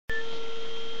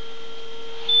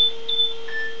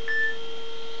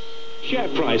Share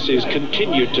prices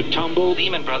continued to tumble.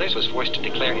 Lehman Brothers was forced to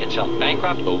declare itself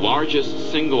bankrupt. The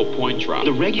largest single point drop.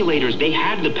 The regulators, they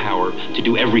had the power to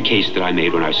do every case that I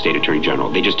made when I was State Attorney General.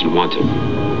 They just didn't want to.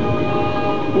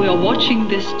 We are watching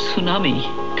this tsunami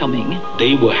coming.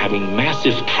 They were having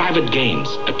massive private gains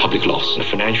at public loss. The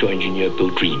financial engineer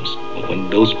built dreams. When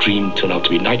those dreams turn out to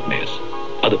be nightmares,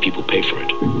 other people pay for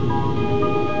it.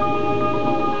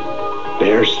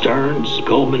 Bear Stearns,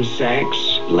 Goldman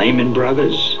Sachs, Lehman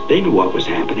Brothers, they knew what was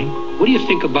happening. What do you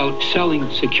think about selling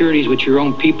securities which your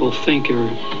own people think are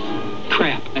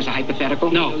crap? As a hypothetical?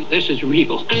 No, this is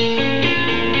real.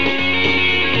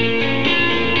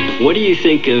 What do you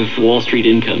think of Wall Street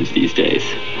incomes these days?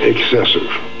 Excessive.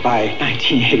 By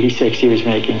 1986, he was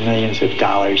making millions of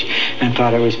dollars and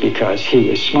thought it was because he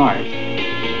was smart.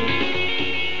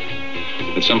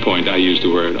 At some point, I used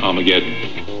the word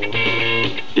Armageddon.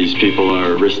 These people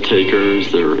are risk takers,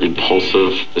 they're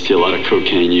impulsive. I see a lot of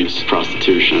cocaine use,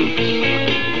 prostitution.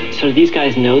 So do these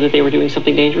guys know that they were doing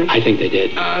something dangerous? I think they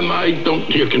did. I don't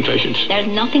hear confessions. There's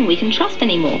nothing we can trust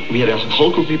anymore. We had a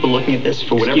whole group of people looking at this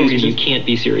for whatever reason. You can't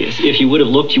be serious. If you would have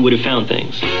looked, you would have found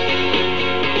things.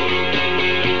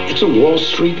 It's a Wall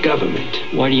Street government.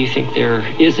 Why do you think there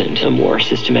isn't a more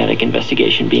systematic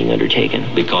investigation being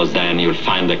undertaken? Because then you'll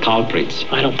find the culprits.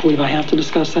 I don't believe I have to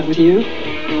discuss that with you.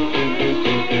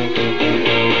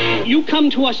 You come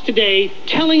to us today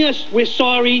telling us we're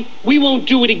sorry, we won't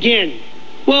do it again.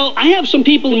 Well, I have some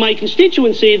people in my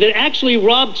constituency that actually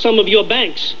robbed some of your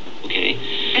banks. Okay.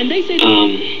 And they said...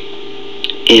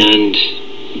 And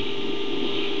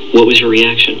what was your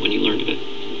reaction when you learned of it?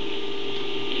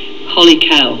 Holy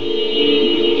cow.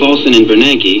 Paulson and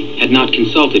Bernanke had not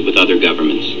consulted with other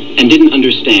governments and didn't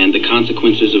understand the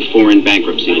consequences of foreign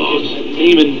bankruptcy laws.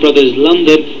 Lehman Brothers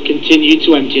London continued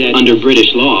to empty their... Under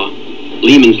British law,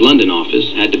 Lehman's London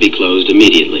office had to be closed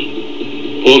immediately.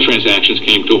 All transactions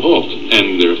came to a halt,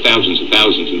 and there are thousands and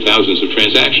thousands and thousands of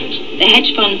transactions. The hedge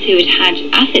funds who had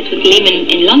assets with Lehman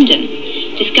in London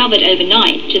discovered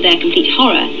overnight, to their complete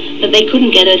horror, that they couldn't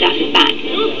get those assets back.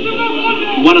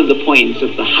 One of the points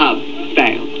of the hub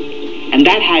failed, and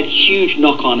that had huge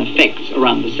knock-on effects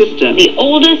around the system. The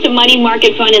oldest money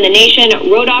market fund in the nation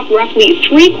wrote off roughly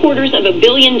 $750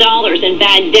 million in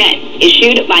bad debt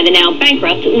issued by the now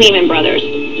bankrupt Lehman Brothers.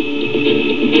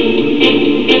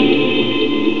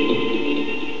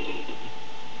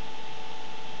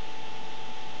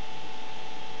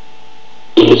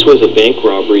 This was a bank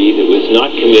robbery that was not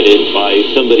committed by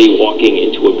somebody walking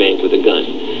into a bank with a gun.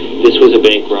 This was a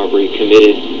bank robbery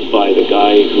committed by the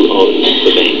guy who owns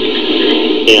the bank.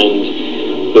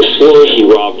 And before he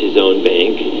robbed his own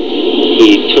bank,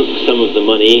 he took some of the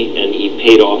money and he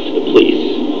paid off the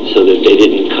police so that they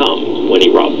didn't come when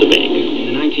he robbed the bank.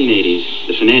 In the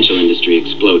 1980s, the financial industry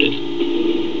exploded.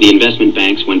 The investment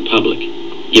banks went public,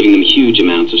 giving them huge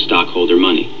amounts of stockholder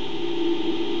money.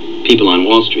 People on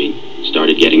Wall Street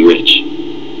started getting rich.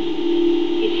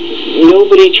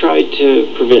 Nobody tried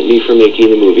to prevent me from making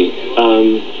the movie.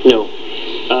 No.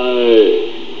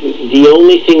 The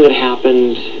only thing that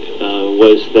happened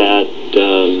was that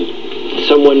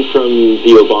someone from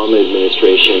the Obama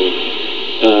administration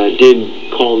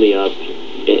did call me up,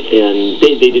 and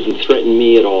they didn't threaten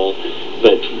me at all,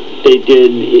 but they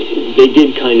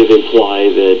did kind of imply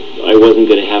that I wasn't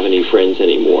going to have any friends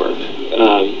anymore.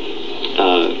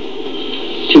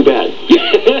 Too bad.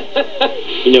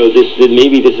 You know,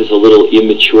 maybe this is a little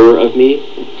immature of me,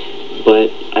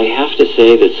 but I have to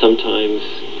say that sometimes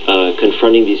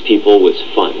confronting these people was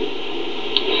fun.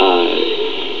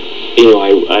 You know,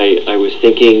 I was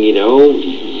thinking, you know,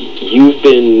 you've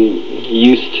been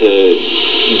used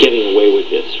to getting away with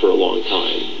this for a long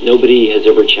time. Nobody has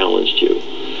ever challenged you.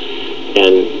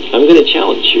 And I'm going to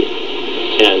challenge you.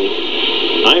 And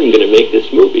I'm going to make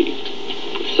this movie.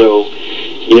 So,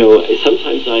 you know,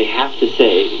 sometimes I have to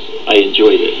say I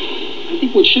enjoyed it. I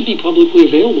think what should be publicly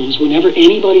available is whenever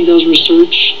anybody does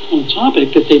research on a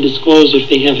topic that they disclose if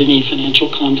they have any financial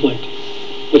conflict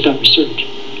with that research.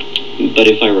 But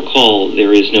if I recall,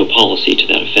 there is no policy to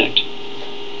that effect.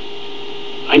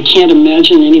 I can't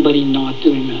imagine anybody not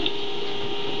doing that.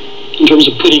 In terms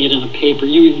of putting it in a paper,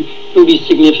 it would be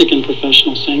significant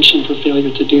professional sanction for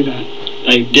failure to do that.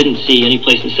 I didn't see any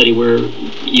place in the study where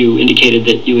you indicated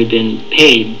that you had been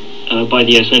paid by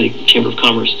the Icelandic Chamber of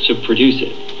Commerce to produce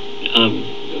it.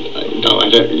 No, I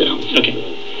don't, you know. Okay.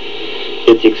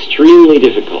 It's extremely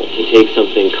difficult to take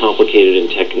something complicated and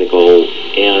technical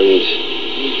and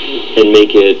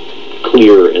make it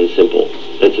clear and simple.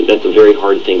 That's a very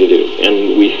hard thing to do.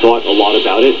 And we thought a lot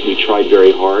about it. We tried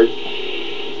very hard.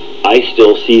 I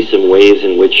still see some ways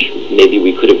in which maybe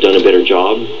we could have done a better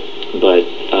job, but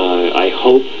I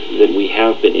hope that we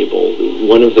have been able.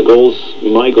 One of the goals,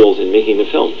 my goals in making the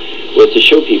film, was to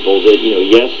show people that,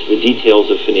 yes, the details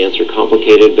of finance are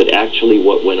complicated, but actually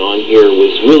what went on here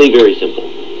was really very simple.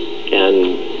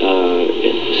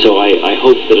 And so I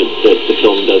hope that the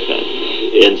film does that.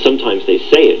 And sometimes they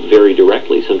say it very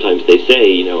directly. Sometimes they say,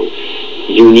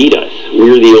 you need us.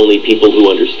 We're the only people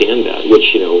who understand that,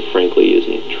 which, frankly,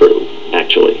 isn't true,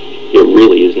 actually. It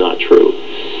really is not true.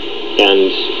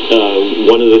 And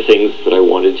one of the things that I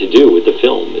wanted to do with the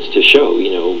film is to show,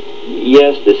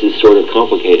 yes, this is sort of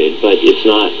complicated, but it's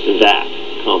not that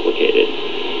complicated.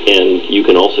 And you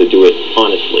can also do it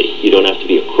honestly. You don't have to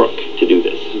be a crook to do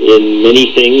this. In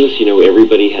many things,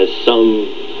 everybody has some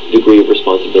degree of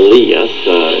responsibility, yes.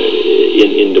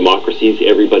 In democracies,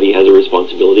 everybody has a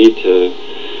responsibility to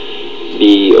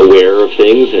be aware of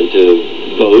things and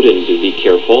to vote and to be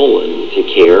careful and to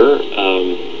care.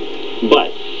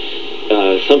 But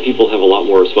some people have a lot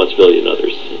more responsibility than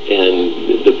others.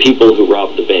 And the people who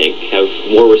robbed the bank have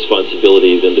more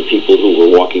responsibility than the people who were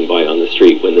walking by on the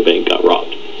street when the bank got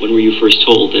robbed. When were you first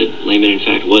told that Lehman, in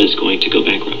fact, was going to go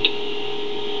bankrupt?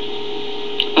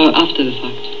 After the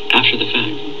fact. After the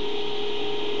fact.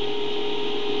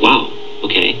 Wow.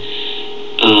 Okay.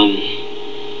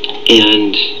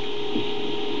 And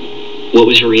what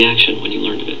was your reaction when you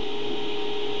learned of it?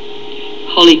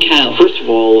 Holy cow. First of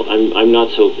all, I'm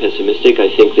not so pessimistic. I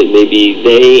think that maybe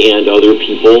they and other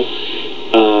people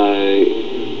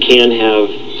can have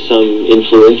some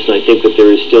influence, and I think that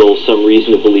there is still some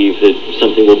reason to believe that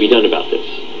something will be done about this.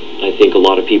 I think a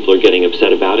lot of people are getting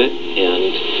upset about it,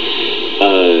 and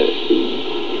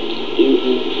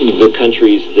the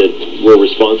countries that were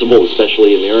responsible,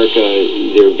 especially America,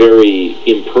 they're very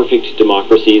imperfect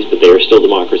democracies, but they are still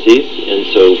democracies, and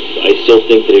so I still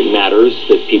think that it matters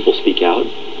that people speak out.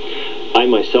 I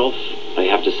myself, I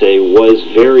have to say, was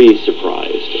very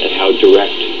surprised at how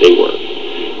direct they were.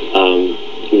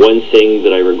 One thing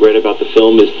that I regret about the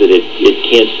film is that it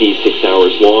can't be 6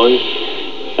 hours long.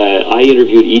 I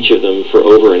interviewed each of them for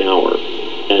over an hour,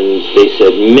 and they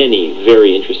said many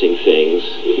very interesting things,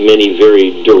 many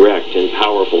very direct and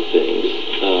powerful things,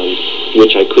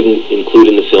 which I couldn't include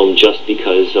in the film just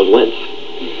because of length.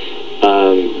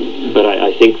 But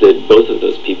I think that both of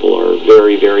those people are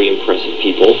very, very impressive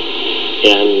people,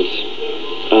 and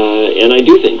I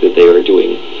do think that they are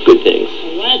doing good things.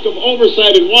 The lack of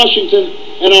oversight in Washington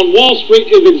and on Wall Street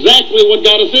is exactly what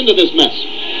got us into this mess.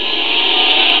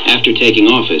 After taking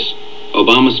office,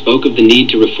 Obama spoke of the need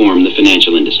to reform the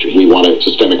financial industry. We want a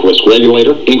systemic risk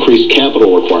regulator, increased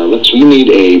capital requirements. We need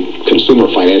a consumer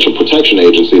financial protection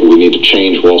agency. We need to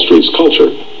change Wall Street's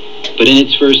culture. But in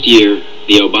its first year,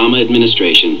 the Obama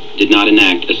administration did not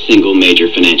enact a single major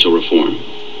financial reform.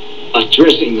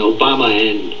 Addressing Obama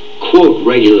and, quote,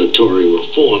 regulatory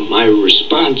reform, my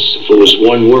response, if it was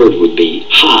one word, would be,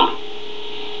 ha.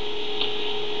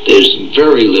 There's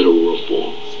very little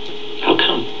reform. How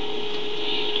come?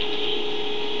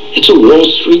 It's a Wall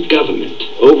Street government.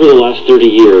 Over the last 30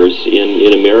 years,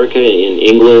 in America, in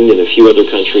England, and a few other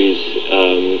countries,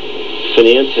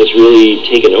 finance has really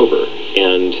taken over,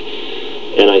 and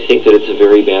I think that it's a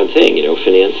very bad thing.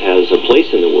 Finance has a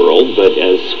place in the world, but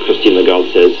as Christine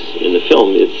Lagarde says in the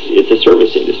film, it's a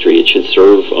service industry. It should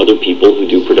serve other people who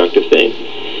do productive things.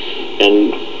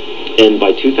 And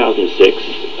by 2006,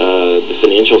 the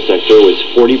financial sector was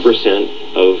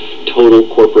 40% of total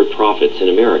corporate profits in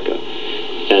America.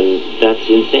 And that's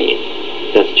insane.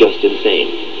 That's just insane.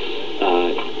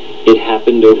 It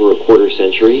happened over a quarter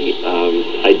century.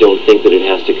 I don't think that it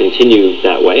has to continue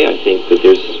that way. I think that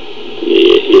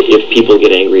if people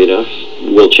get angry enough,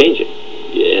 we'll change it.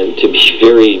 And to be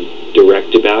very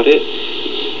direct about it,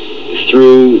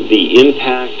 through the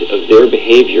impact of their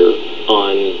behavior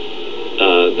on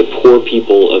the poor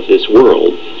people of this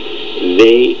world,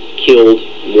 they killed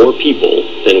more people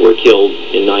than were killed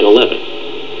in 9/11.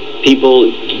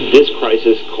 This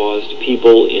crisis caused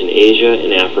people in Asia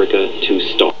and Africa to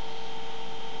starve.